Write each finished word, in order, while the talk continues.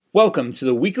Welcome to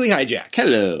the Weekly Hijack.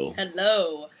 Hello.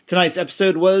 Hello. Tonight's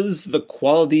episode was The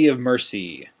Quality of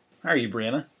Mercy. How are you,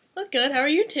 Brianna? I'm good. How are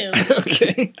you, Tim?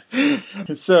 Okay.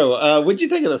 So, what'd you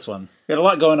think of this one? We had a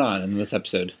lot going on in this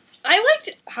episode. I liked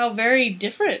how very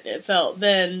different it felt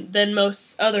than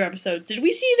most other episodes. Did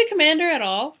we see the commander at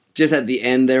all? Just at the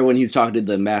end there when he's talking to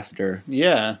the ambassador.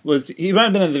 Yeah. He might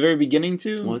have been at the very beginning,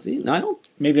 too? Was he? No, I don't.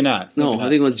 Maybe not. No, Maybe not. I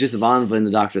think it was just Ivanova and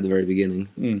the doctor at the very beginning.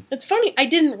 It's funny. I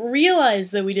didn't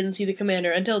realize that we didn't see the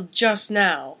commander until just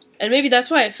now. And maybe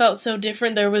that's why it felt so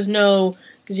different. There was no...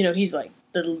 Because, he's like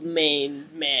the main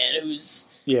man who's...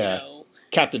 Yeah.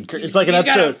 Captain Kirk. It's It's like an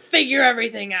episode... gotta figure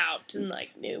everything out. And,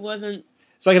 it wasn't...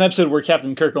 It's like an episode where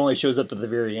Captain Kirk only shows up at the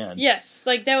very end. Yes.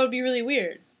 That would be really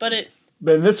weird. But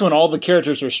in this one, all the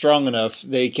characters are strong enough,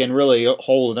 they can really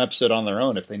hold an episode on their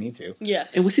own if they need to.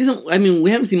 Yes. And we see some... we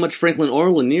haven't seen much Franklin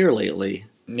or Lanier lately.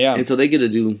 Yeah. And so they get to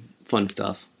do fun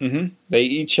stuff. Mm-hmm. They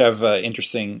each have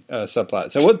interesting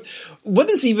subplots. So what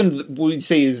is even, would you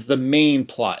say, is the main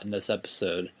plot in this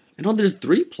episode? I know there's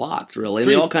 3 plots, really.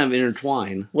 Three. And they all kind of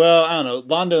intertwine. Well, I don't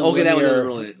know. Londo and Okay, that one Lanier- doesn't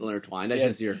really intertwine. That's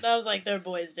just your... That was like their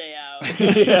boys' day out.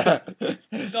 Yeah.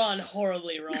 Gone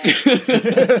horribly wrong.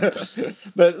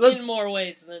 But let's... In more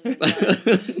ways than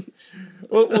one.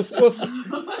 We'll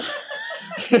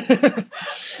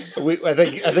I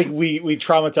think we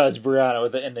traumatized Brianna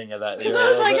with the ending of that. Because I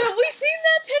was like, have we seen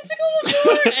that tentacle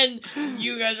before? And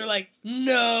you guys were like,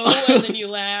 no. And then you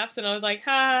laughed, and I was like,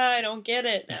 ha, I don't get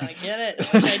it. Now I get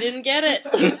it. I didn't get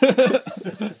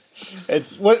it.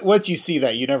 It's what you see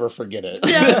that you never forget it.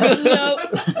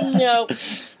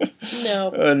 No.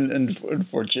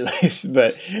 Unfortunately,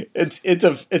 but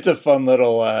it's a fun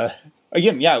little.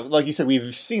 Again, yeah, like you said,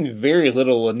 we've seen very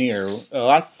little Lanier.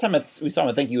 Last time we saw him,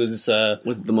 I think he was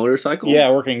with the motorcycle?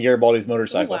 Yeah, working Garibaldi's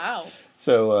motorcycle. Oh, wow.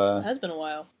 So It has been a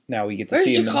while. now we get to Where's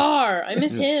see him. Jakar? I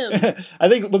miss him. I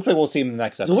think it looks like we'll see him in the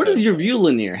next episode. So what is your view,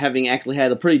 Lanier, having actually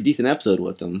had a pretty decent episode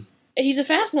with him? He's a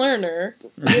fast learner,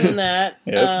 given that.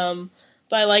 Yes.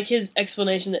 But I like his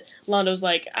explanation that Londo's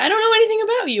like, I don't know anything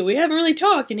about you. We haven't really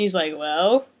talked. And he's like,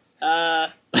 well,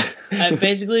 I've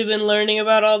basically been learning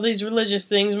about all these religious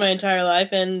things my entire life,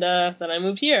 and then I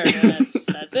moved here. And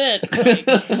that's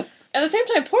it. At the same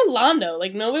time, poor Londo.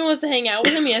 Nobody wants to hang out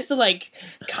with him. He has to,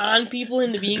 con people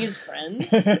into being his friends.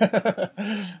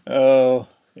 Oh,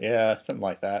 yeah, something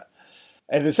like that.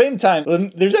 At the same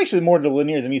time, there's actually more to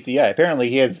Lanier than meets the eye. Apparently,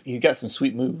 he's got some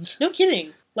sweet moves. No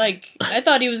kidding. I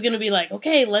thought he was going to be like,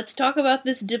 okay, let's talk about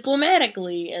this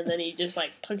diplomatically, and then he just,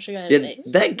 punched a guy in the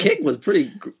face. That kick was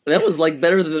pretty... That was,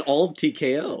 better than all of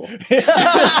TKO.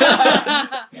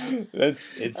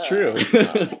 It's true.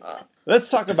 Let's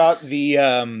talk about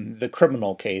the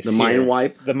criminal case. The mind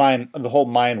wipe? The whole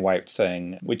mind wipe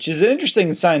thing, which is an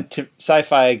interesting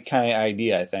sci-fi kind of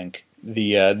idea, I think.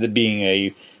 The being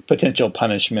a potential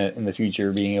punishment in the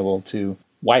future, being able to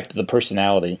wipe the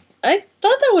personality. I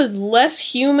thought that was less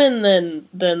human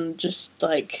than just,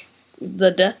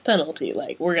 the death penalty.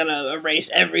 We're gonna erase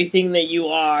everything that you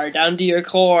are down to your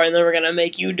core, and then we're gonna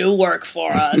make you do work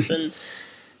for us. And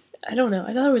I don't know.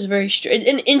 I thought it was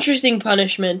an interesting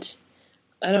punishment.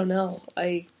 I don't know.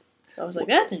 I was like,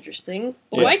 that's interesting.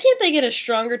 Yeah. Why can't they get a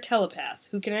stronger telepath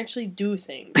who can actually do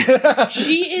things?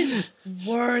 She is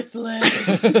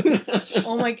worthless.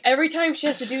 Oh my! Every time she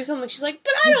has to do something, she's like,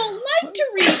 but I don't like to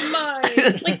read minds.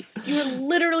 It's like, you're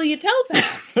literally a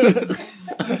telepath.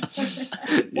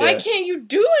 Why can't you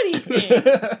do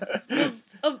anything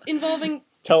involving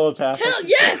telepath?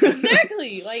 Yes,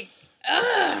 exactly.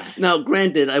 Now,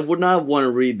 granted, I would not want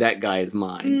to read that guy's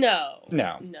mind. No.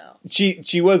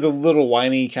 She was a little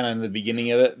whiny kind of in the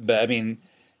beginning of it, but I mean,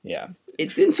 yeah.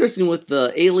 It's interesting with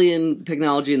the alien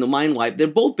technology and the mind wipe. They're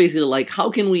both basically how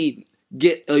can we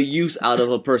get a use out of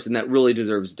a person that really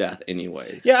deserves death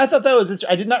anyways? Yeah, I thought that was...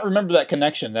 I did not remember that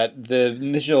connection, that the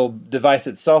initial device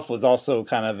itself was also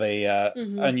kind of a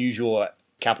unusual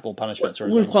capital punishment sort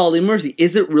of thing. Quality of mercy.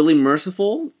 Is it really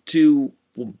merciful to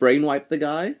brain wipe the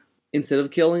guy instead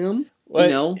of killing him?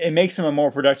 Well, it makes him a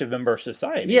more productive member of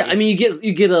society. Yeah, you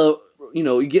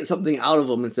get something out of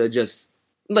him instead of just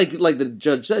like the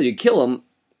judge said, you kill him,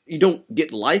 you don't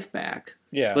get life back.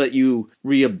 Yeah, but you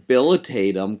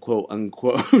rehabilitate him, quote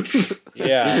unquote.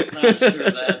 Yeah, I'm not sure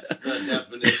that's the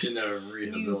definition of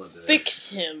rehabilitate. You fix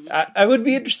him. I would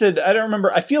be interested. I don't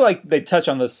remember. I feel like they touch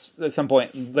on this at some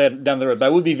point down the road, but I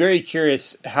would be very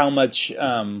curious how much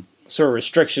sort of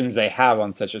restrictions they have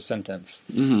on such a sentence.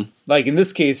 Mm-hmm. In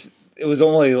this case, it was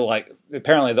only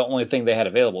apparently the only thing they had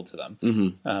available to them.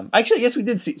 Mm-hmm. Actually, yes, we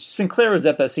did see Sinclair was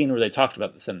at that scene where they talked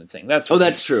about the sentencing. That's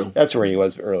true. That's where he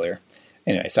was earlier.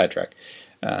 Anyway, sidetrack.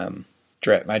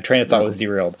 My train of thought was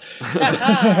derailed.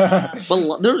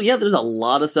 But there's a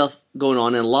lot of stuff going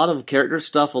on, and a lot of character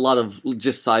stuff, a lot of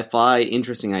just sci-fi,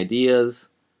 interesting ideas.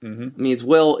 Mm-hmm. I mean, it's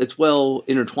well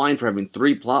intertwined for having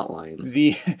 3 plot lines.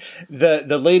 The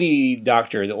lady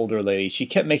doctor, the older lady, she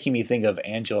kept making me think of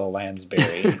Angela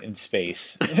Lansbury in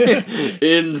space.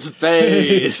 In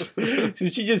space. So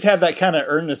she just had that kind of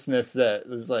earnestness that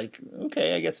was like,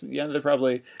 okay, I guess they're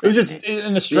probably. It was just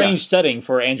in a strange setting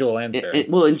for Angela Lansbury.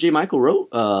 And J. Michael wrote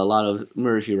a lot of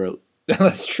Murder, She Wrote.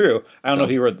 That's true. I don't know if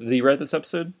he wrote. Did he write this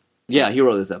episode? Yeah, he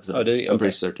wrote this episode. Oh, did he? I'm Okay.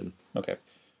 pretty certain. Okay.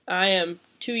 I am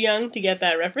too young to get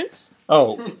that reference.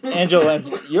 Oh, Angela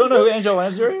Lansbury. You don't know who Angela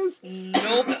Lansbury is?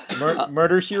 Nope.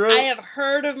 Murder, She Wrote? I have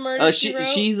heard of Murder, She Wrote.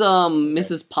 She's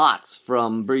Mrs. Potts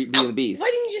from Beauty and the Beast. Why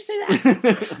didn't you just say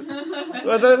that?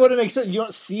 Well, that wouldn't make sense. You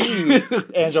don't see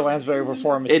Angela Lansbury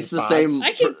perform Mrs. It's the Potts. same.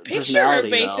 I can picture her, personality,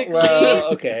 though. basically.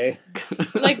 Well, okay.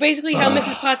 Like, basically how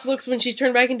Mrs. Potts looks when she's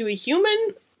turned back into a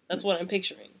human. That's what I'm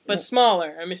picturing. But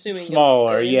smaller, I'm assuming.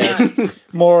 Smaller, yes.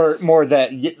 More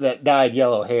that dyed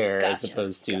yellow hair as Gotcha,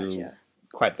 opposed to gotcha.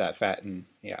 quite that fat and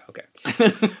yeah, okay.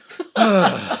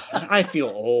 I feel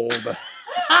old.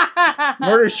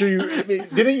 Murder She.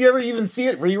 Didn't you ever even see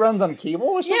it reruns on cable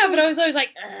or something? Yeah, but I was always like,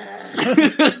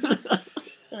 "Ugh."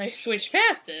 And I switched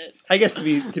past it. I guess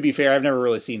to be fair, I've never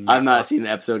really seen. I've not seen the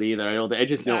episode either. I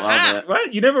just know of it.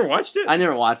 What? You never watched it? I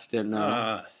never watched it. No.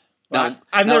 Well, No,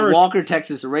 I've no, never. Walker,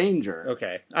 Texas Ranger.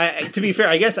 Okay. To be fair,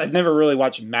 I guess I've never really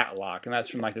watched Matlock, and that's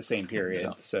from like the same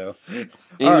period. So, All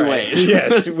right. Anyways,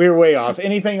 Yes, we're way off.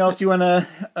 Anything else you want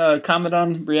to comment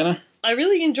on, Brianna? I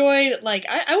really enjoyed, like,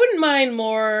 I wouldn't mind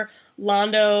more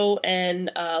Londo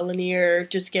and Lanier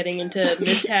just getting into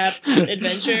mishap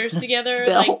adventures together.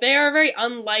 Like, they are a very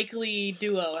unlikely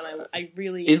duo, and I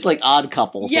really it's like Odd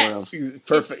Couple, yes, sort of.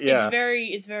 Perfect. Yeah.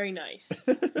 it's very nice.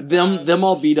 Them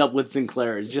all beat up with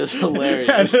Sinclair is just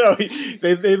hilarious. So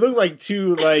they look like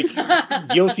two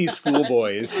guilty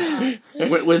schoolboys.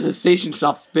 When the station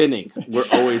stops spinning, we're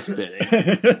always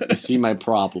spinning. You see my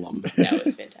problem. That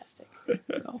was fantastic.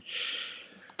 So.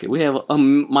 Okay, we have a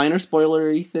minor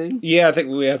spoilery thing. Yeah, I think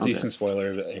we have to Okay. do some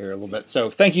spoilers here a little bit. So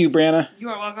thank you, Brianna. You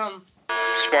are welcome.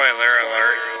 Spoiler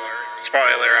alert.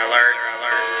 Spoiler alert.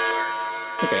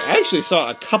 Okay, I actually saw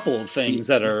a couple of things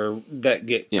that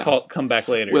get Yeah. come back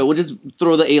later. Well, we'll just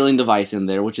throw the alien device in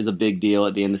there, which is a big deal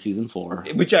at the end of season 4.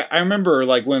 Which I remember,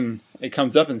 like, when it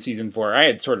comes up in season 4, I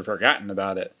had sort of forgotten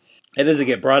about it. It doesn't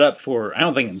get brought up for, I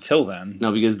don't think, until then.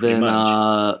 No, because then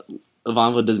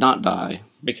Ivanova does not die.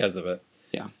 Because of it.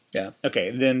 Yeah. Yeah.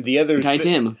 Okay, then the other... Tied to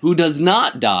him, who does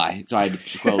not die. So I had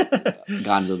to quote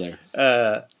Gonzo there.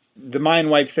 The mind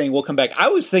wipe thing will come back. I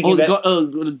was thinking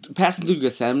Passing through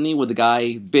Gethsemane, where the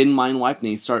guy been mind wiped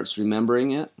and he starts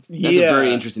remembering it. That's a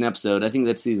very interesting episode. I think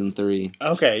that's season 3.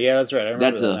 Okay, yeah, that's right. I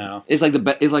remember that now. It's like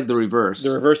the reverse.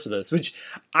 The reverse of this, which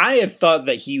I had thought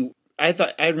that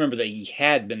I remember that he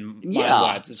had been mind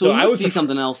wiped. So I we'll was see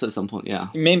something else at some point. Yeah.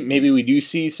 Maybe we do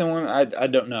see someone. I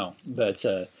don't know, but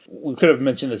we could have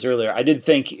mentioned this earlier. I did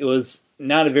think it was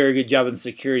not a very good job in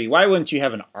security. Why wouldn't you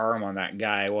have an arm on that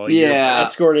guy while you're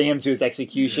escorting him to his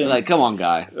execution? Like, come on,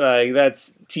 guy. Like,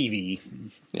 that's TV.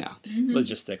 Yeah.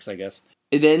 Logistics, I guess.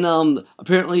 And then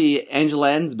apparently Angela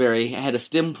Lansbury had a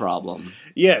stim problem.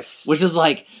 Yes. Which is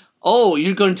like, oh,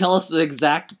 you're going to tell us the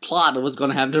exact plot of what's going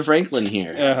to happen to Franklin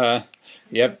here. Uh-huh.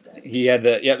 Yep. He had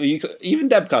that. Yep. Even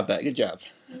Deb caught that. Good job.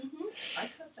 I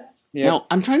caught that. Yep. Now,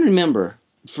 I'm trying to remember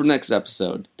for next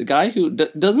episode, the guy who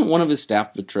doesn't one of his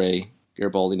staff betray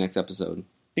Garibaldi next episode? I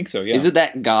think so, yeah. Is it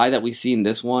that guy that we see in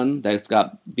this one that's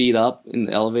got beat up in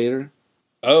the elevator?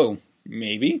 Oh,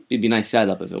 maybe. It'd be a nice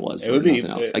setup if it was. It would be.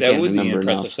 Else. I That can't would be an remember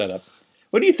impressive enough. setup.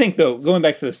 What do you think, though? Going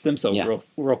back to the stem cell Yeah.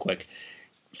 real quick.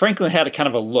 Franklin had a kind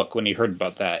of a look when he heard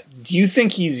about that. Do you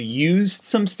think he's used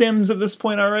some stems at this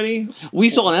point already? We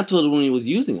saw an episode when he was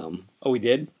using them. Oh, he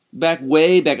did?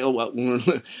 Way back.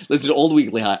 Listen to old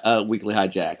weekly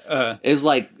hijacks. It was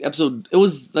like episode. It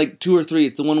was like 2 or 3.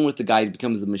 It's the one with the guy who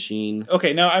becomes the machine.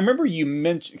 Okay, now I remember you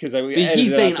mentioned because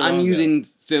He's saying I'm using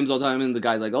stems all the time, and the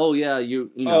guy's like, "Oh yeah,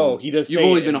 you know, he does. You've say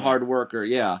always it been a in hard worker."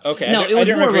 Yeah. Okay, No, I it was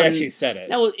didn't more remember of he a- actually said it.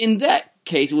 Now, in that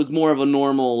case, it was more of a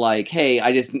normal, like, hey,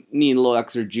 I just need a little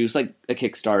extra juice, like a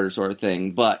Kickstarter sort of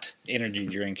thing. But Energy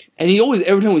drink. and he always,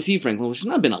 every time we see Franklin, which has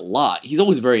not been a lot, he's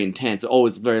always very intense,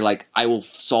 always very like, I will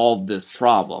solve this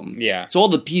problem. Yeah. So all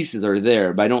the pieces are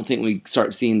there, but I don't think we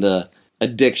start seeing the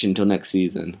addiction till next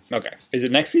season. Okay. Is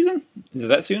it next season? Is it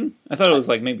that soon? I thought it was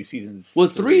like maybe season. Well,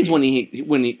 3 is when it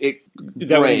Is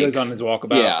that when he breaks. goes on his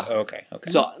walkabout? Yeah. Okay.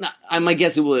 So I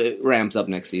guess it ramps up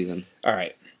next season. All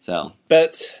right. So,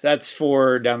 But that's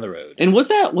for down the road. and was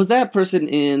that person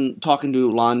in talking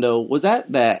to Londo? Was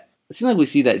that It seems like we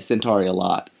see that Centauri a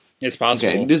lot. It's possible.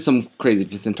 Okay, there's some crazy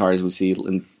Centauris we see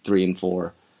in 3 and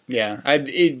 4. Yeah,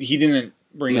 he didn't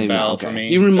ring a bell for me.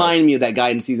 You remind me of that guy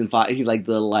in season 5. He's like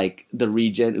the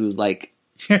regent who's like.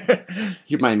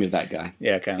 He reminded me of that guy.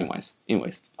 Yeah, kind of.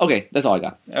 Anyways. Okay, that's all I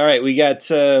got. All right, we got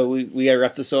we got to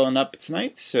wrap this all up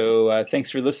tonight. So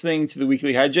thanks for listening to the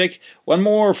Weekly Hijack. One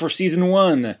more for season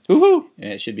 1. Woohoo!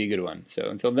 And it should be a good one. So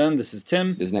until then, this is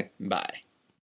Tim. This is Nick. Bye.